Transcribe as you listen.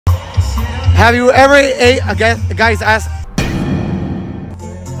Have you ever ate a guy's ass?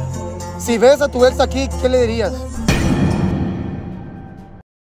 Si ves a tu ex aquí, ¿qué le dirías?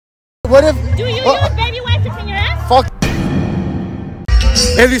 What if? Do you use baby wipes to clean your ass? Fuck.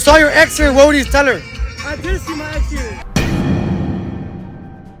 If you saw your ex here, what would you tell her? I did see my ex here.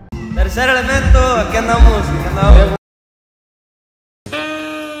 Tercer elemento, aquí andamos,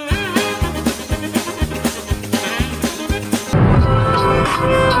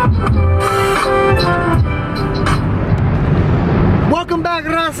 Welcome back,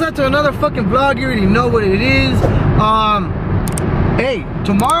 Raza, to another fucking vlog. You already know what it is. Hey,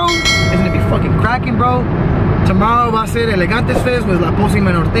 tomorrow is gonna be fucking cracking, bro. Tomorrow va a ser Elegantes Fest with La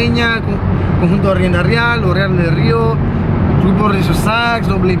Pócima Norteña, Conjunto Rienda Real, Los Reales del Río, Grupo Rizzo Sax,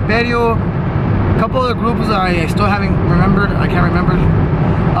 Doble Imperio. A couple other groups I still haven't remembered. I can't remember.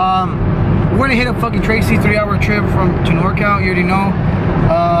 We're gonna hit up fucking Tracy, 3-hour trip to Norcal. You already know.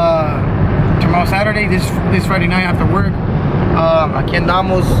 Tomorrow Saturday, this Friday night after work. Aquí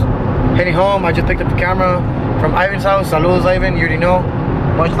andamos, heading home. I just picked up the camera from Ivan's house. Saludos, Ivan. You already know.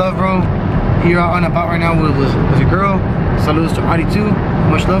 Much love, bro. You're out and about right now with a girl. Saludos to Adi too.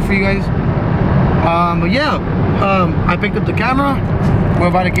 Much love for you guys. But yeah, I picked up the camera. We're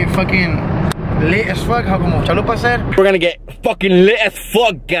about to get fucking lit as fuck, how como Chalupa said. We're gonna get fucking lit as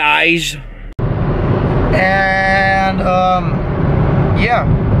fuck, guys. And yeah,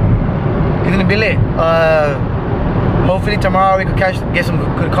 it's gonna be lit. Hopefully tomorrow we can get some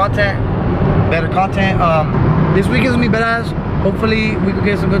good content, better content. This week is gonna be badass. Hopefully we could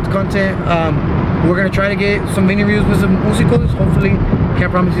get some good content. We're gonna try to get some interviews with some musicos. Hopefully,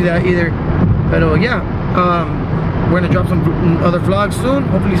 can't promise you that either. But yeah, we're gonna drop some other vlogs soon.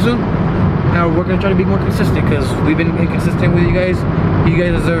 Hopefully soon. Now we're gonna try to be more consistent because we've been inconsistent with you guys. You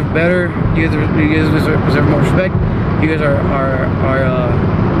guys deserve better. You guys deserve more respect. You guys are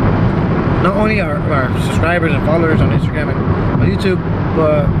not only our subscribers and followers on Instagram and on YouTube,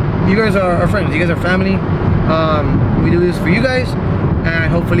 but you guys are our friends. You guys are family. We do this for you guys,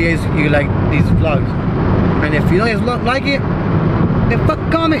 and hopefully you like these vlogs. And if you don't like it, then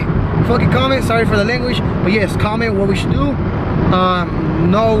comment. Fucking comment. Sorry for the language, but yes, comment what we should do.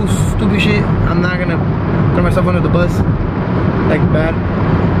 No stupid shit. I'm not gonna throw myself under the bus like bad.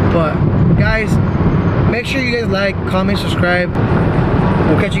 But guys, make sure you guys like, comment, subscribe.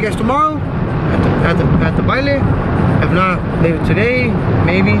 We'll catch you guys tomorrow at the Baile. If not, maybe today,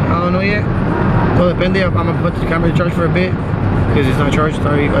 maybe, I don't know yet. So depende. I'm gonna put the camera in charge for a bit because it's not charged.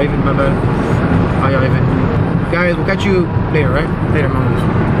 Sorry, Ivan, my bad. Hi, Ivan. Guys, we'll catch you later, right? Later, mamas.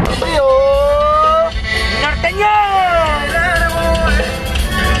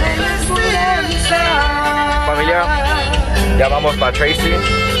 Familia, ya vamos para Tracy. Un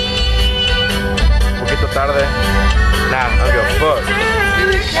poquito tarde. Nah, I don't give a fuck.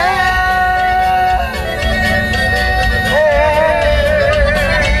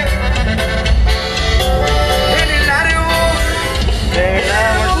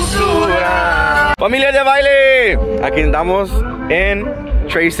 Familia de Baile, aquí andamos en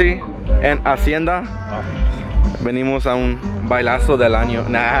Tracy, en Hacienda. Venimos a un bailazo del año.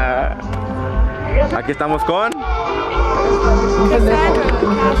 Nah. Aquí estamos con Un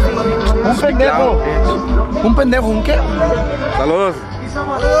pendejo. Un pendejo, ¿un qué? Saludos.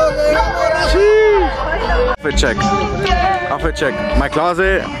 Outfit check. Outfit check. My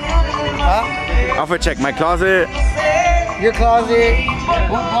closet. Outfit check. My closet. Your closet.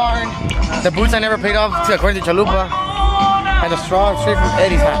 Boot barn. The boots I never paid off according to Chalupa. And the straw straight from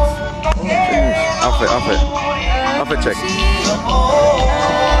Eddie's house. Outfit check.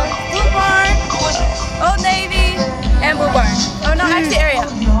 Boot Barn, Old Navy, and Boot Barn. Oh no, actually area.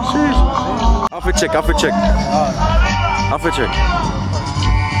 Outfit check. Outfit check.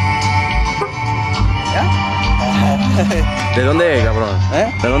 ¿De dónde es, cabrón?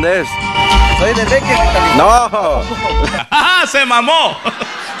 ¿De dónde es? Soy de Leque. ¡No! ¡Se mamó!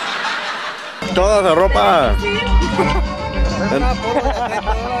 Toda la ropa.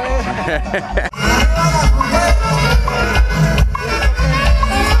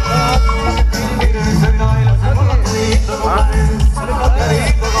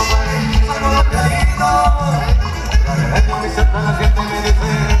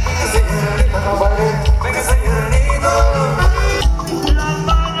 Las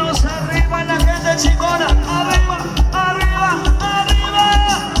manos arriba, la gente chingona. Arriba, arriba, arriba.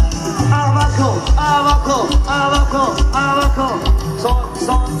 Abajo, abajo, abajo, abajo.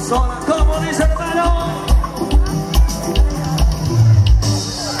 Son, como dice el balón.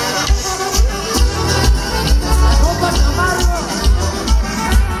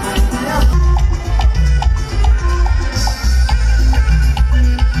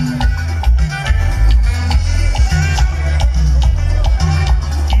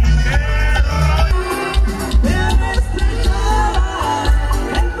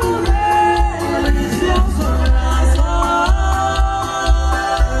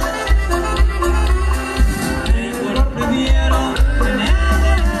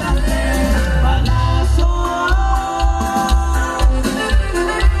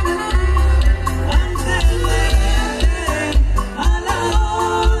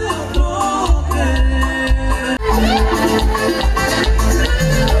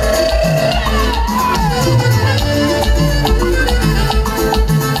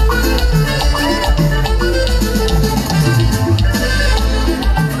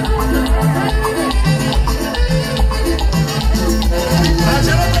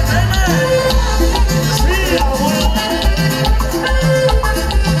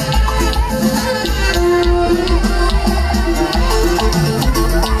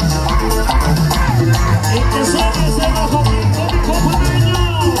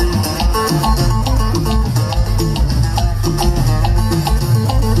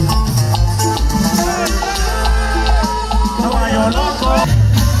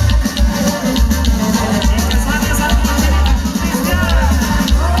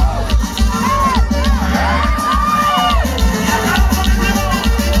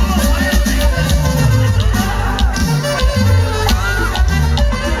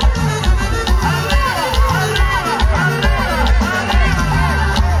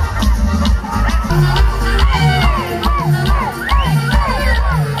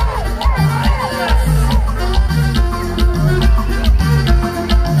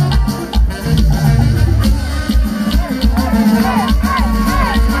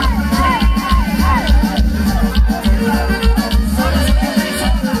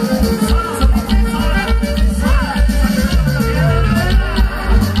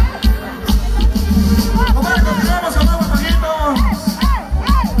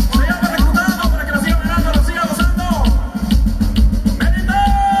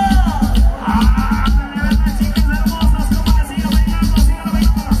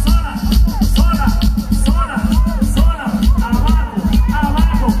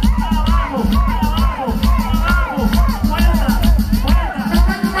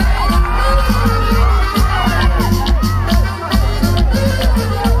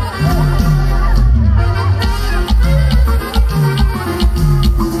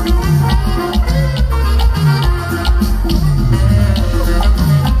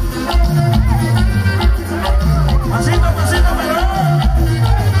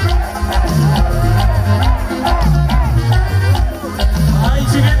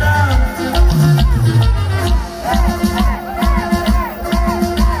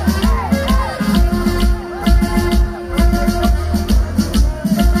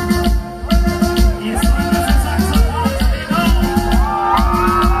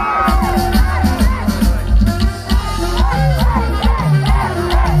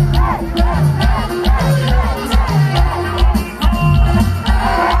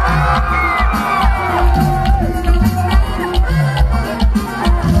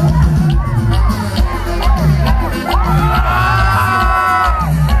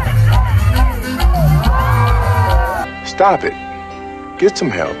 Stop it. Get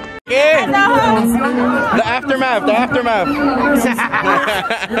some help. ¿Qué? The aftermath, the aftermath.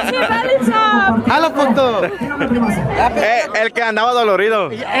 Jala foto. El que andaba dolorido.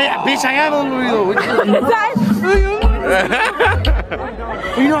 Bitch, I am dolorido.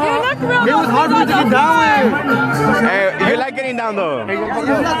 You know how it was hard for me to get down with. You like getting down though. Who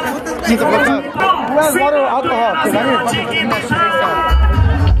has water or alcohol? Because I need to fucking that straight out.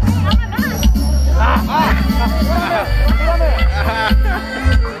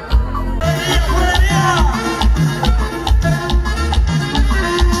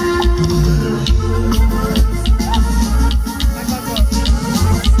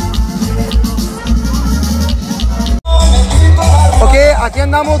 Ok, aquí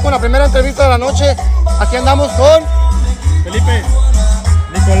andamos con la primera entrevista de la noche. Aquí andamos con Felipe,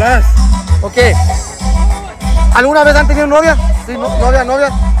 Nicolás. Ok. ¿Alguna vez han tenido novia? Sí,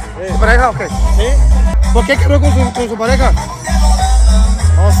 novia. ¿Su pareja? Ok. ¿Sí? ¿Por qué quebró con su pareja?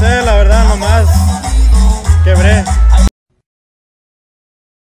 No sé, la verdad, nomás quebré.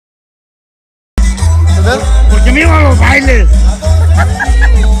 Porque me iban a los bailes.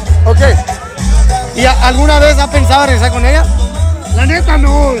 Ok. ¿Y alguna vez ha pensado regresar con ella? La neta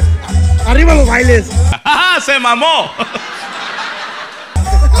no. Arriba los bailes. ¡Se mamó!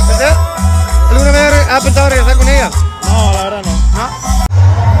 ¿Alguna vez ha pensado regresar con ella? No, la verdad no.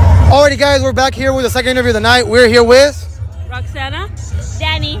 Alrighty guys, we're back here with the second interview of the night. We're here with Roxana,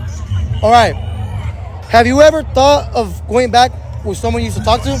 Danny. Alright. Have you ever thought of going back with someone you used to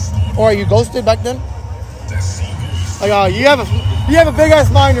talk to? Or are you ghosted back then? Like, you have a big ass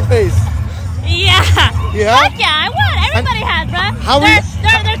smile on your face. Yeah. Yeah? Fuck yeah, I would. Everybody has, bro.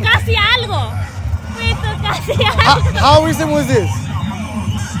 They're casi algo. Casi algo. How recent was this?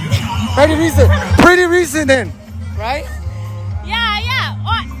 Pretty recent. Pretty recent then, right? Yeah.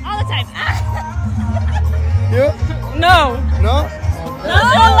 All the time. Yeah? No. No? No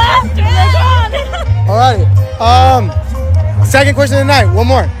laughter. Alrighty. Second question of the night. One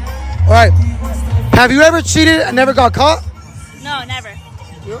more. Alright. Have you ever cheated and never got caught? No, never.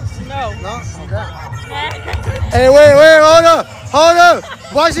 You? No. No? Okay. Hey, wait, hold up.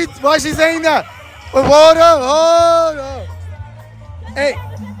 Why she saying that? Wait, hold up. Hey,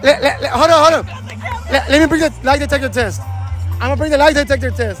 hold up. Let me bring the lie detector test. I'm gonna bring the lie detector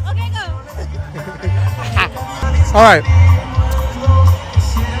test. Okay, go. All right.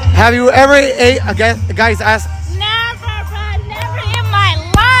 Have you ever ate a guy's ass? Never, bro. Never in my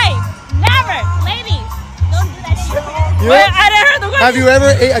life. Never. Ladies, don't do that shit. Yeah. Wait, I didn't hear the question. Have you ever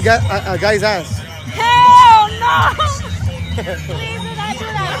ate a guy's ass? Hell no. Please do not do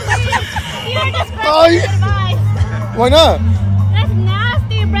that. Please. You're just advice. Why not? That's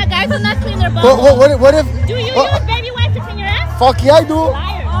nasty, bro. Guys do not clean their What balls. if? Do you use baby wipes to clean your ass? Fuck yeah, I do.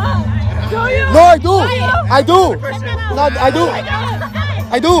 Liar. Do you? No, I do. I do. No, I do.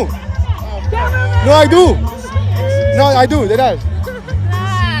 I do. No, I do. No, I do. That is.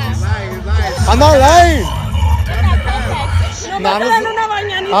 I'm not lying. No,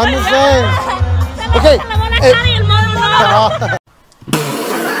 I'm just saying. Okay.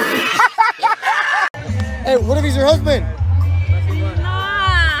 Hey, what if he's your husband?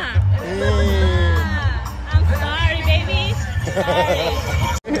 I'm sorry, baby.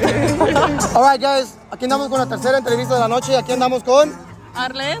 Alright, guys. Aquí andamos con la tercera entrevista de la noche. Aquí andamos con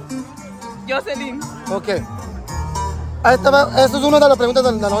Arlet, Jocelyn. Ok. Esta es una de las preguntas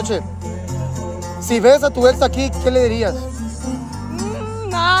de la noche. Si ves a tu ex aquí, ¿qué le dirías?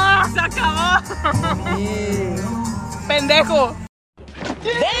 No, se acabó. Pendejo.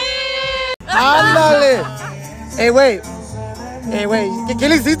 ¡Ándale! Güey. ¿Qué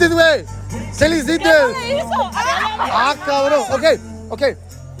le hiciste, güey? ¿Qué le hiciste? Ah, cabrón. Okay.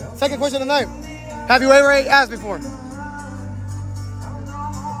 Second question tonight. Have you ever ate ass before?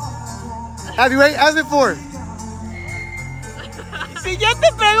 Have you ate ass before?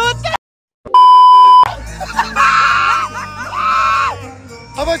 Siguiente pregunta.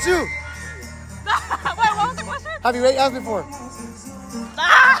 How about you? Wait, what was the question? Have you ate ass before?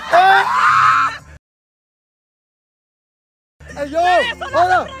 Hey, yo,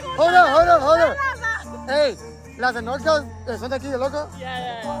 hold up. Hey, las de Norcal, ¿son de aquí de loco?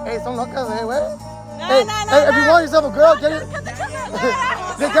 Yeah. Hey, son locas, güey. No, Hey, if you want yourself a girl, get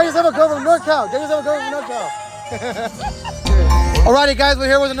yourself a girl from Norcal. Alrighty, guys, we're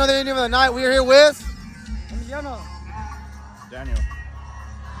here with another interview of the night. We're here with Daniel.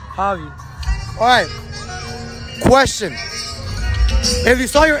 Javi. Alright. Question. If you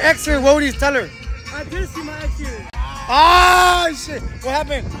saw your ex here, what would you tell her? I did see my ex here. Ah, shit. What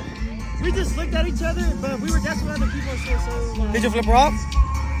happened? We just looked at each other, but we were dancing with other people, so Did you flip her off?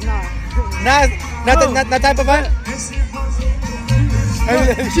 nah. Not type of vibe?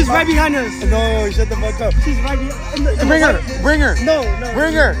 She's right behind us. No, shut the fuck up. She's right behind. Bring her. No.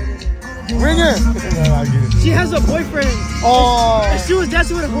 Bring her. She has a boyfriend. Oh. And she was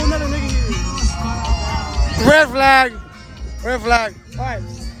dancing with a whole nother nigga here. Red flag. Alright.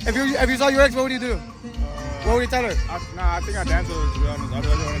 If you saw your ex, what would you do? What would you tell her? Nah, I think I danced with her, to be honest. I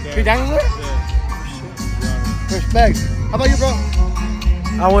really want to dance. You dance with her? Yeah. Respect. How about you, bro?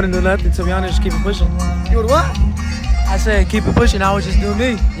 I wouldn't do nothing, to be honest. Just keep it pushing. You would what? I said keep it pushing. I would just do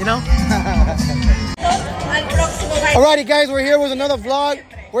me, you know? Alrighty, guys, we're here with another vlog.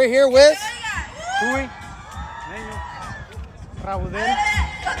 We're here with Uy. Raudel.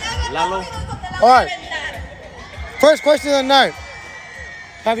 Lalo. Alright. First question of the night.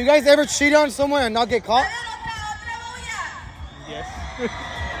 Have you guys ever cheated on someone and not get caught? Yes.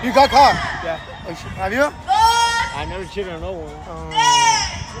 You got caught? Yeah. Have you? I never cheated on no one.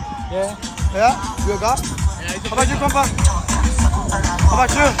 Yeah. You got? How about you, compa? How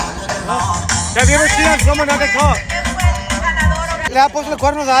about you? No. Have you ever cheated on someone and not get caught? ¿Le ha puesto los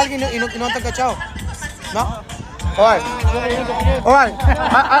cuernos a alguien y no te han cachado? ¿No? Alright.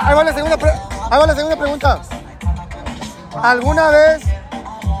 Ahí va la segunda pregunta. ¿Alguna vez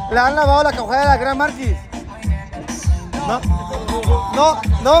le han lavado la cajera de la Gran Marquis? No,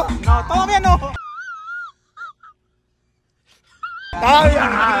 todavía no.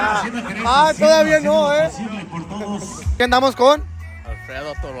 Todavía no, ¿Qué andamos con?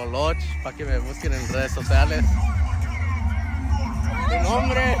 Alfredo Toroloch, para que me busquen en redes sociales. ¡Tu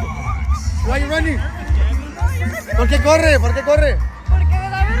nombre! Why you running? ¿Por qué corre? Porque me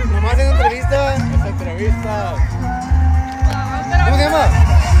da vergüenza. Nomás en entrevista. ¿Cómo se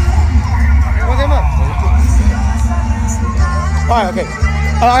llama? Alright, okay.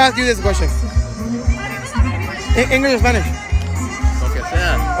 I'll ask you this question. English or Spanish? Lo que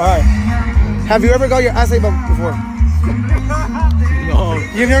sea. Alright. Have you ever got your ass ate before? No.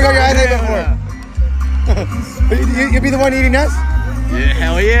 You've never got your ass ate before? You be the one eating ass? Yeah,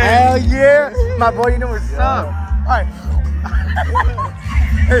 hell yeah. Hell yeah. My boy, you know what's up. Alright.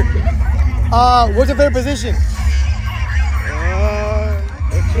 Hey. What's your favorite position?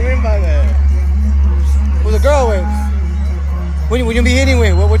 What you mean by that? With a girl with? When you be hitting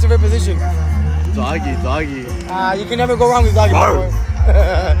with? What's your favorite position? Doggy. You can never go wrong with doggy, my boy.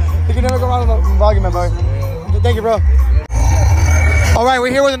 You can never go wrong with doggy, my boy. Thank you, bro. Alright,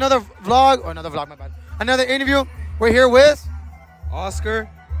 we're here with another vlog. My bad. Another interview. We're here with Oscar,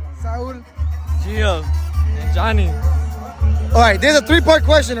 Saul, Gio, and Johnny. Alright, there's a 3-part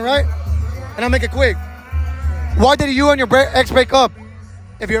question, alright? And I'll make it quick. Why did you and your ex break up?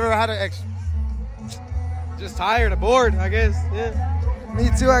 If you ever had an ex. Just tired, bored, I guess. Yeah. Me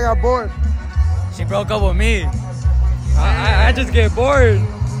too, I got bored. She broke up with me. I just get bored,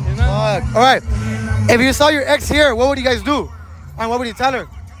 you know? Alright, if you saw your ex here, what would you guys do? And what would you tell her?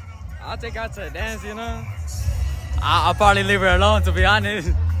 I'll take her out to dance, you know? I'll probably leave her alone, to be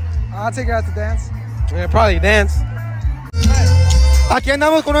honest. I'll take her out to dance. Yeah, probably dance. Aquí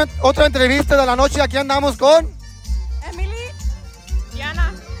andamos con otra entrevista de la noche. Aquí andamos con Emily,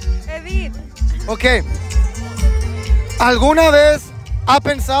 Diana, Edith. Ok. ¿Alguna vez ha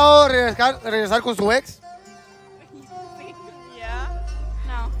pensado regresar con su ex? Yeah.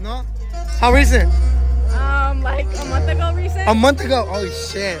 No. No. How recent? Like a month ago recent. A month ago? Oh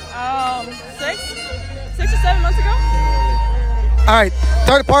shit. 6 or 7 months ago. All right.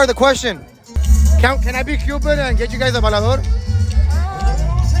 Third part of the question. Can I be Cupid and get you guys a balador?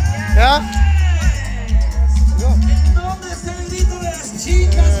 Yeah? Go.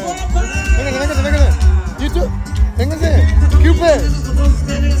 Véngase. You too. Véngase. Cupid.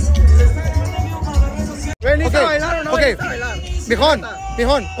 Okay.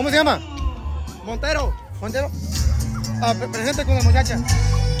 Mijón. ¿Cómo se llama? Montero. Presente con la muchacha.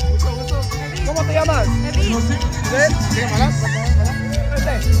 Mucho gusto. ¿Cómo te llamas?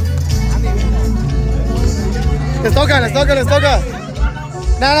 Les toca.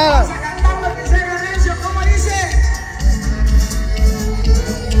 Nada.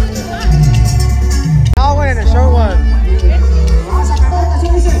 Tall one and a short one.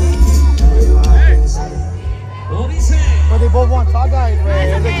 But they both want tall guys,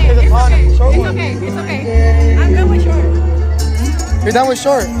 right? There's a tall and a short one. It's okay. I'm good with short. You're done with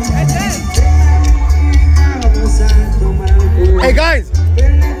short? That's it. Hey guys,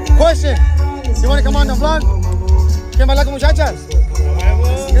 question. You want to come on the vlog? ¿Quién baila con muchachas?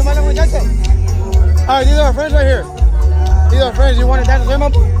 Alright, these are our friends right here. You want to dance with them?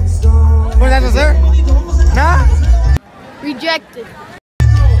 Want to dance with her? Nah? Rejected.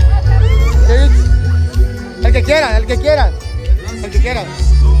 El que quiera.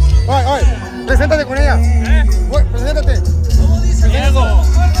 Alright. Preséntate con ella. Preséntate. Diego.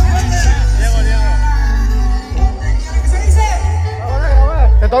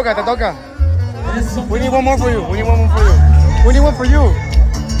 Te toca. We need one more for you. We need one for you.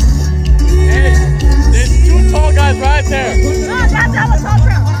 Hey, there's 2 tall guys right there. No, that's our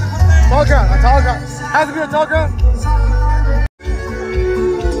tall girl. A tall girl. Has to be a tall girl.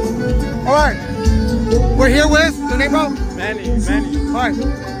 Alright. We're here with your name, bro? Manny. Alright.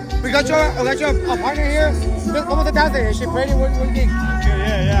 We got you a partner here. Vamos a dance. Is she pretty? What do you think?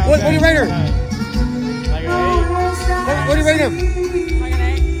 Yeah. What do you rate her? Like an 8. What do you rate him? Like an 8.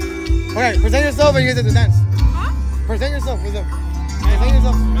 Alright, present yourself and you get to dance. Huh? Present yourself.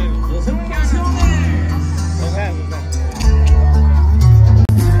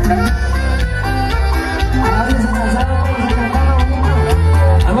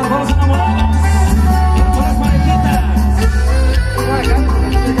 Vamos enamorados. Con las parejitas.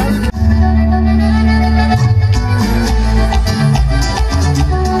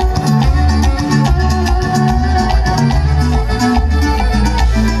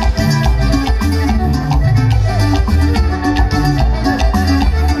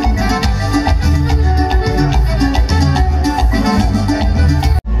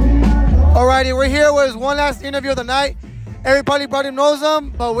 Alrighty, we're here with one last interview of the night. Everybody probably knows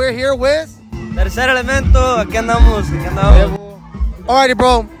him, but we're here with... Tercer elemento, aquí andamos. Alrighty,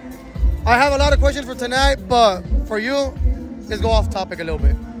 bro. I have a lot of questions for tonight, but for you, let's go off topic a little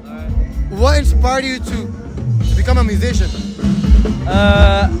bit. What inspired you to become a musician?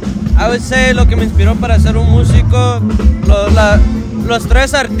 I would say lo que me inspiró para ser un músico, los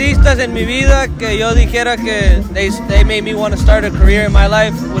 3 artistas en mi vida que yo dijera que they made me want to start a career in my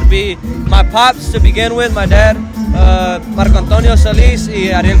life would be my pops to begin with, my dad, Marco Antonio Solís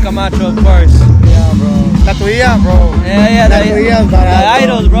y Ariel Camacho, of course. Yeah, bro. La tuya, bro. Yeah, La tuya,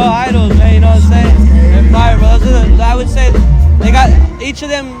 barato. idols, man, you know what I'm saying? They're fire, bro. I would say they got, each of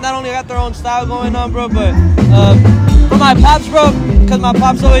them not only got their own style going on, bro, but for my pops, bro, because my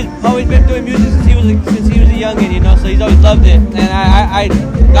pops always been doing music since he was a youngin', you know, so he's always loved it, and I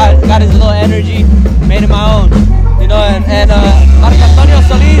got his little energy, made it my own, you know, and Marco Antonio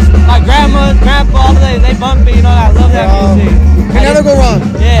Solís, my grandma, grandpa, all of they bump me, you know, I love that music. Can never go wrong.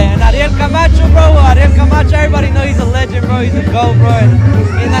 Yeah, and Ariel Camacho, bro, everybody know he's a legend, bro, he's a GOAT, bro,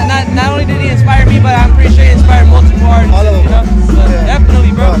 and not only did he inspire me, but I'm pretty sure he inspired multiple artists, All of them. you know, so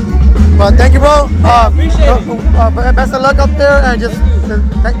definitely, bro. But thank you, bro. Appreciate it. Best of luck up there, and just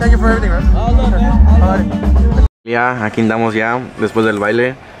thank you for everything, man. All love, man. Ya, aquí andamos ya, después del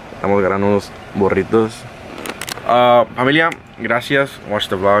baile. Estamos agarrando unos burritos. Familia, gracias. Watch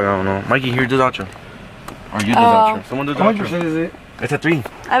the vlog, I don't know. Mikey, here, do the outro. Or you do the outro. Someone do the outro. It's a 3.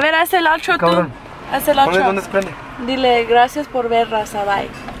 A ver, haz el outro tú. Haz el outro. ¿Dónde se prende? Dile gracias por ver, raza. Bye.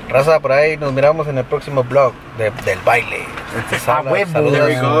 Raza, por ahí nos miramos en el próximo vlog del baile. Saludos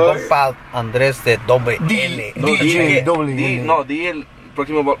a su compa Andrés de doble L. Di el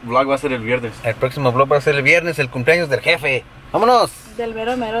próximo vlog va a ser el viernes. El próximo vlog va a ser el viernes, el cumpleaños del jefe. ¡Vámonos! Del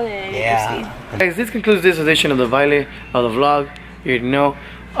mero de Yeah. Guys, this concludes this edition of the Baile, of the vlog. You already know.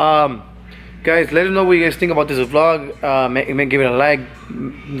 Guys, let us know what you guys think about this vlog. Give it a like.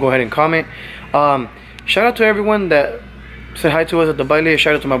 Go ahead and comment. Shout out to everyone that said hi to us at the Baile.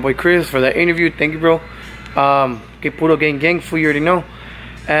 Shout out to my boy Chris for that interview. Thank you, bro. Que puro gang food, you already know.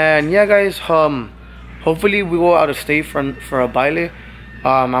 And yeah, guys, hopefully we go out of state for a Baile.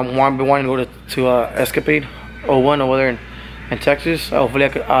 I've been wanting to go to Escapade 01 over there in Texas. Hopefully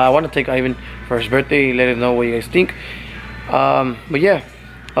I want to take Ivan for his birthday. Let us know what you guys think. But yeah,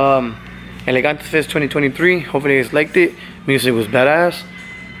 Elegantes Fest 2023. Hopefully you guys liked it. Music was badass.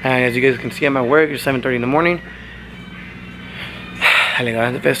 And as you guys can see, I'm at work. It's 7:30 in the morning.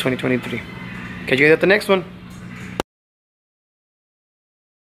 Elegantes Fest 2023. Catch you guys at the next one.